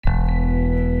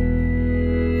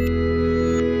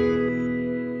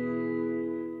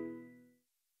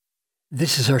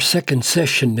This is our second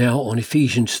session now on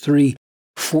Ephesians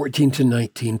 3:14 to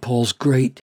 19, Paul's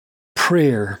great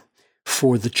prayer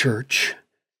for the church.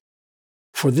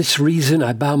 For this reason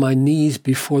I bow my knees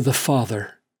before the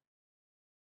Father,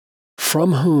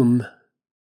 from whom,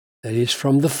 that is,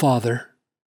 from the Father,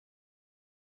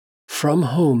 from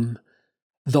whom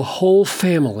the whole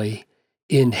family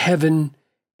in heaven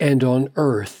and on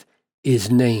earth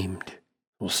is named.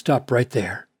 We'll stop right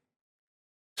there.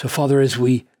 So, Father, as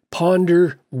we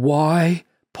ponder why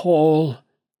Paul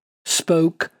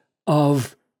spoke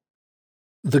of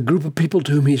the group of people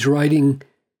to whom he's writing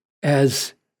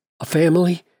as a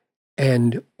family,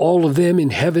 and all of them in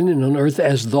heaven and on earth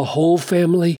as the whole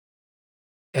family,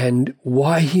 and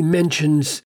why he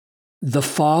mentions the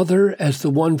Father as the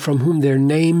one from whom they're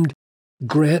named,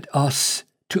 grant us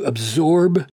to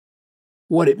absorb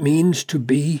what it means to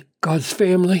be God's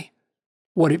family,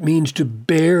 what it means to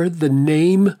bear the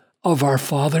name of our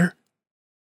Father.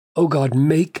 Oh God,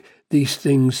 make these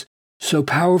things so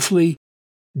powerfully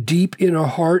deep in our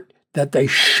heart that they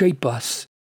shape us,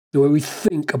 the way we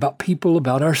think about people,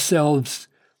 about ourselves,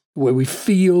 the way we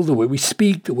feel, the way we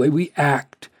speak, the way we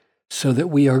act, so that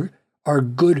we are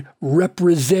good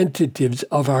representatives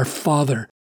of our Father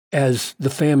as the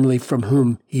family from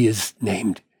whom he is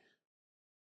named.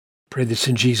 Pray this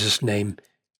in Jesus' name.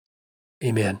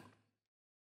 Amen.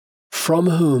 From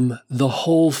whom the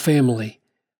whole family.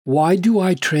 Why do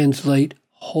I translate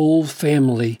whole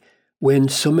family when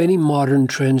so many modern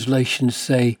translations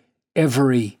say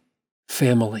every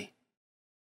family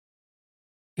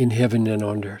in heaven and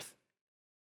on earth?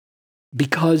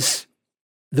 Because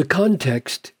the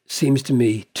context seems to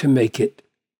me to make it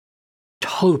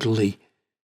totally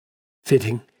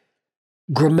fitting.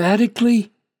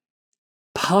 Grammatically,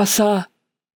 pasa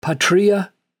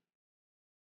patria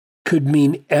could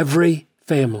mean every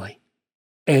family,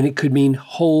 and it could mean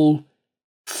whole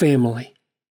family.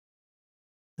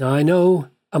 Now, I know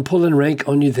I'm pulling rank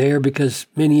on you there because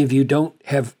many of you don't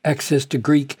have access to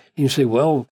Greek, and you say,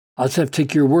 well, I'll just have to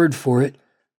take your word for it.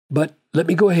 But let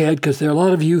me go ahead, because there are a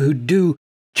lot of you who do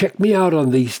check me out on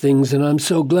these things, and I'm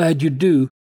so glad you do.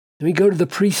 Let me go to the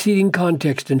preceding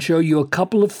context and show you a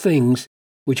couple of things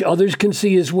which others can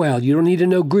see as well. You don't need to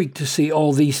know Greek to see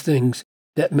all these things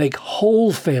that make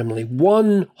whole family,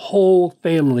 one whole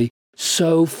family,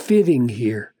 so fitting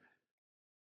here.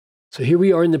 So here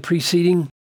we are in the preceding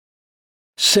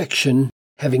section,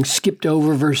 having skipped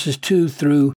over verses 2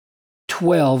 through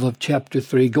 12 of chapter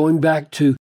 3, going back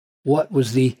to what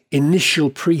was the initial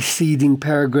preceding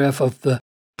paragraph of the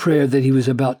prayer that he was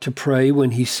about to pray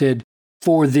when he said,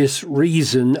 "For this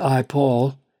reason, I,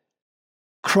 Paul,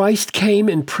 Christ came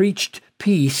and preached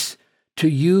peace to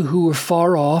you who were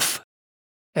far off,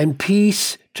 and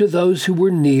peace to those who were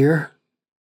near.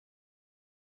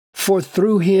 For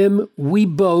through him we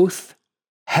both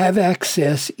have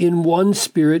access in one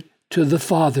Spirit to the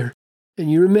Father."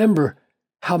 And you remember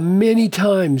how many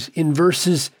times in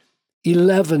verses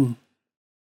 11,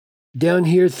 down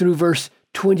here through verse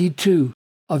 22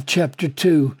 of chapter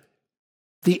 2,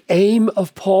 the aim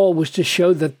of Paul was to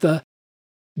show that the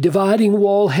dividing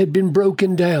wall had been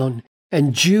broken down,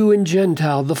 and Jew and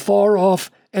Gentile, the far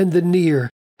off and the near,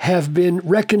 have been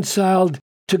reconciled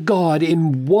to God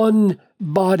in one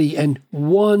body and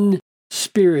one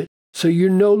Spirit. So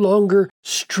you're no longer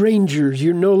strangers,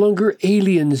 you're no longer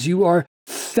aliens, you are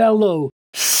fellow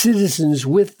citizens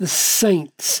with the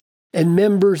saints and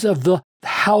members of the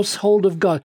household of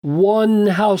God. One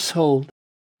household,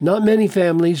 not many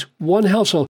families, one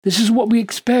household. This is what we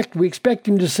expect. We expect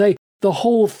him to say the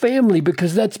whole family,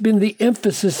 because that's been the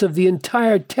emphasis of the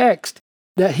entire text,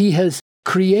 that he has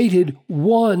created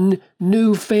one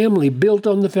new family built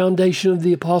on the foundation of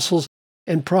the apostles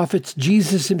and prophets,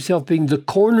 Jesus himself being the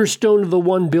cornerstone of the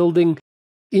one building,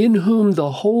 in whom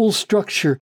the whole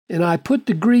structure, and I put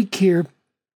the Greek here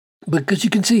because you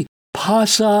can see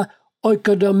pasa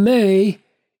oikodome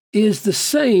is the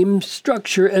same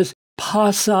structure as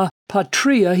pasa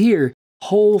patria here,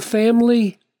 whole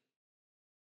family,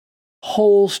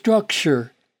 whole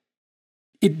structure.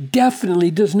 It definitely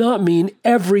does not mean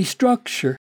every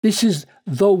structure. This is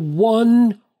the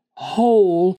one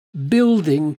whole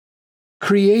building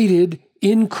created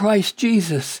in Christ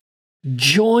Jesus,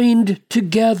 joined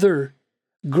together,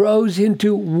 grows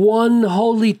into one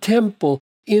holy temple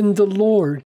in the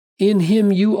Lord. In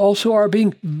him you also are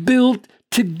being built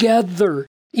together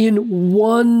in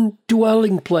one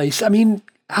dwelling place. I mean,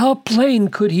 how plain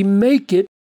could he make it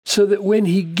so that when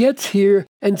he gets here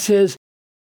and says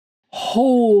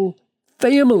whole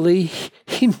family,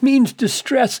 he means to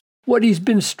stress what he's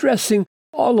been stressing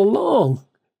all along.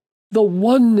 the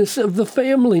oneness of the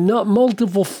family, not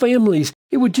multiple families.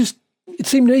 It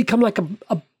seemed to me come like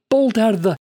a bolt out of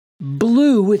the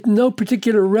blue with no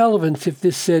particular relevance if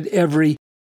this said every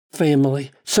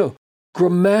family. So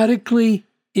grammatically,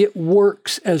 it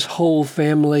works as whole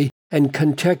family, and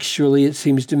contextually, it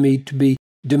seems to me to be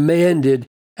demanded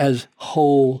as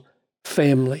whole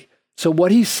family. So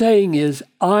what he's saying is,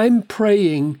 I'm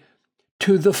praying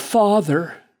to the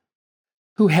Father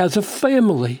who has a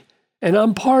family, and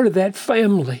I'm part of that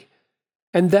family.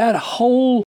 And that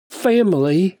whole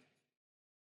family,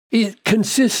 it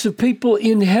consists of people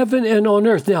in heaven and on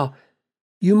earth. Now,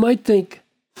 you might think,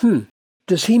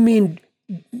 does he mean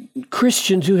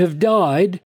Christians who have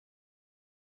died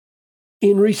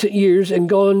in recent years and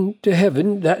gone to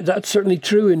heaven? That's certainly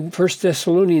true in 1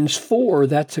 Thessalonians 4.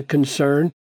 That's a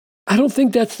concern. I don't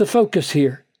think that's the focus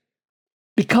here.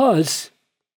 Because,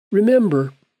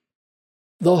 remember,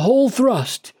 the whole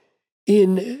thrust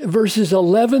in verses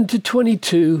 11 to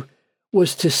 22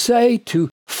 was to say to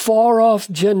far-off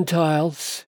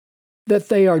Gentiles that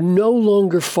they are no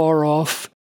longer far off,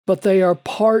 but they are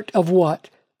part of what?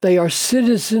 They are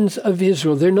citizens of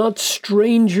Israel. They're not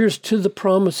strangers to the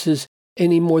promises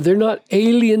anymore. They're not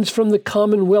aliens from the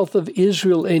commonwealth of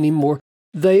Israel anymore.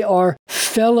 They are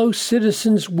fellow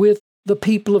citizens with the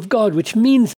people of God, which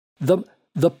means the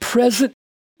present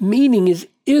meaning is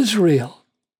Israel.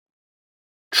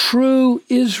 True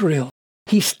Israel.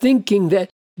 He's thinking that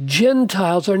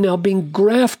Gentiles are now being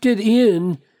grafted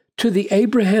in to the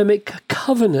Abrahamic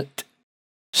covenant,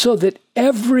 so that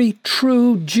every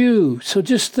true Jew, so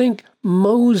just think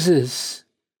Moses,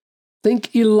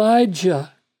 think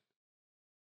Elijah,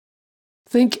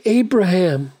 think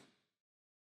Abraham,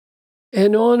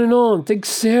 and on, think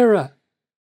Sarah,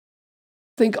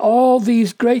 think all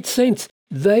these great saints,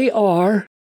 they are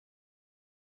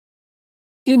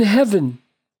in heaven.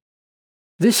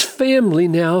 This family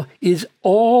now is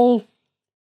all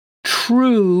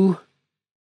true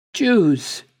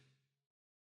Jews.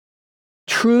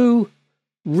 True,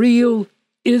 real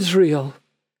Israel.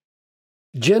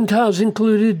 Gentiles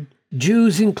included,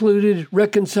 Jews included,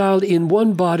 reconciled in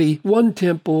one body, one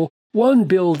temple, one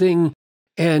building,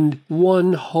 and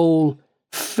one whole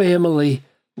family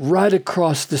right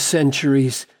across the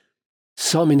centuries.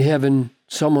 Some in heaven,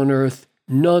 some on earth,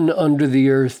 none under the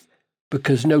earth,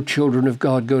 because no children of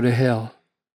God go to hell.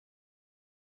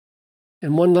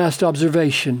 And one last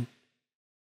observation.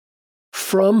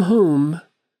 From whom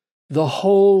the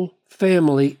whole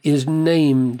family is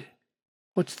named.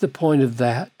 What's the point of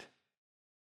that?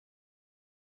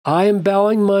 I am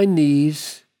bowing my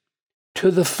knees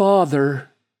to the Father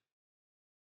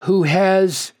who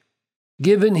has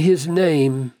given his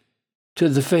name to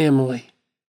the family.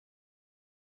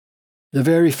 The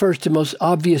very first and most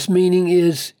obvious meaning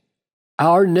is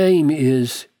our name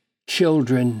is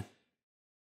children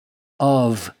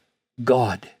of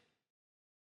God.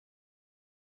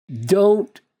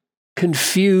 Don't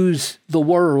confuse the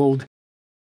world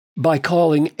by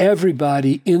calling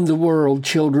everybody in the world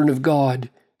children of God.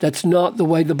 That's not the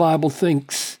way the Bible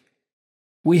thinks.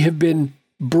 We have been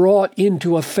brought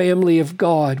into a family of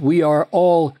God. We are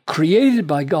all created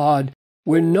by God.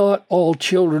 We're not all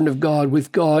children of God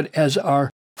with God as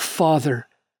our Father.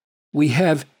 We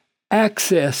have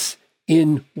access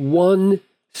in one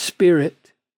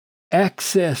Spirit.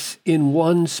 Access in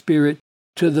one Spirit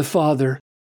to the Father.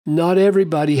 Not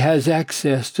everybody has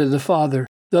access to the Father.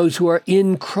 Those who are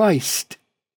in Christ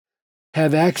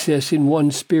have access in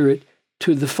one Spirit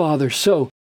to the Father. So,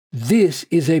 this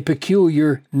is a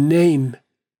peculiar name.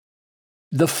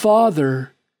 The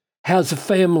Father has a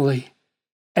family,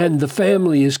 and the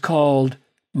family is called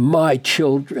my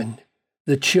children,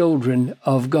 the children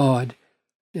of God.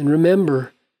 And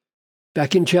remember,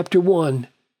 back in chapter 1,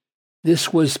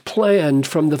 this was planned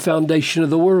from the foundation of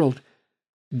the world.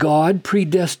 God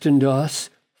predestined us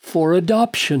for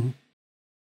adoption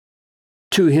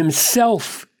to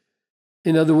himself.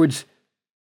 In other words,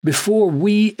 before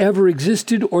we ever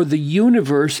existed or the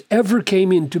universe ever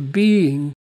came into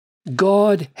being,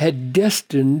 God had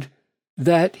destined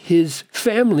that his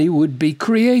family would be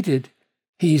created.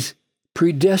 He's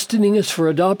predestining us for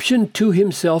adoption to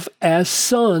himself as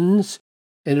sons,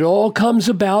 and it all comes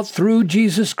about through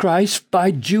Jesus Christ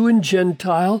by Jew and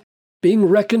Gentile, being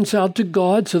reconciled to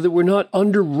God so that we're not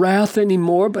under wrath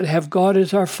anymore, but have God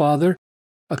as our Father,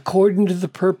 according to the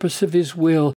purpose of his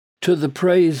will, to the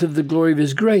praise of the glory of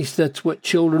his grace. That's what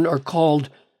children are called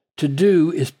to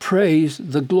do, is praise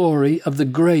the glory of the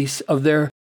grace of their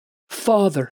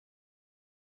Father.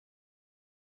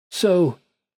 So,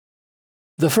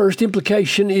 the first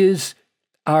implication is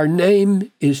our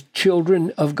name is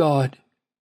children of God.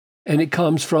 and it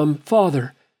comes from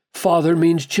Father. Father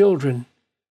means children.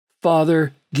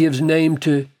 Father gives name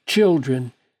to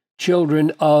children,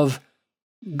 children of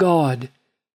God.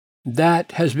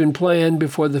 That has been planned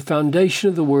before the foundation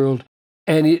of the world,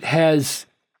 and it has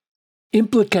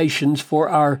implications for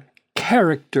our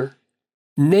character.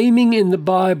 Naming in the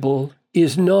Bible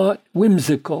is not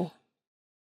whimsical.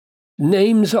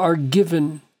 Names are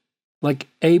given, like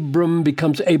Abram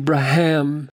becomes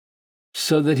Abraham,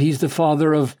 so that he's the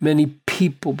father of many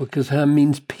people, because Ham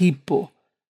means people,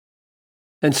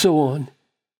 and so on.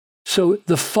 So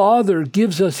the Father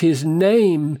gives us his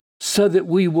name so that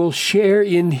we will share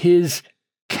in his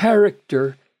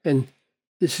character. And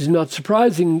this is not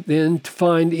surprising then to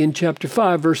find in chapter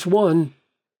 5, verse 1,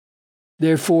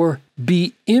 therefore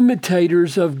be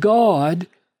imitators of God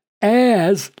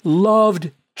as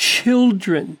loved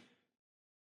children.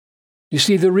 You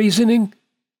see the reasoning?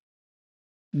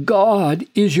 God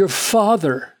is your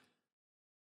Father.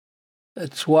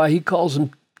 That's why he calls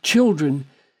them children.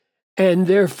 And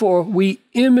therefore we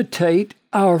imitate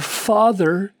our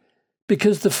Father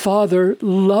because the Father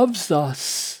loves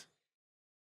us.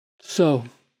 So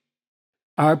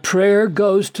our prayer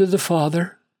goes to the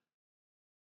Father,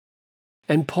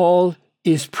 and Paul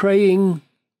is praying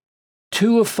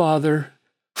to a father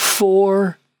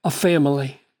for a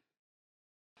family,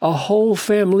 a whole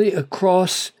family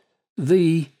across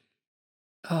the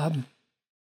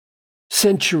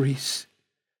centuries.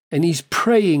 And he's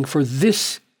praying for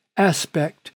this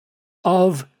aspect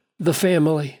of the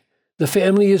family. The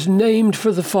family is named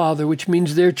for the Father, which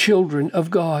means they're children of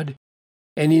God.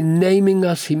 And in naming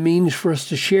us, he means for us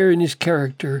to share in his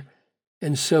character.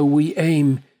 And so we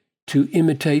aim to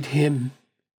imitate him.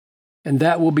 And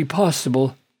that will be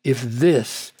possible if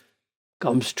this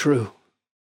comes true.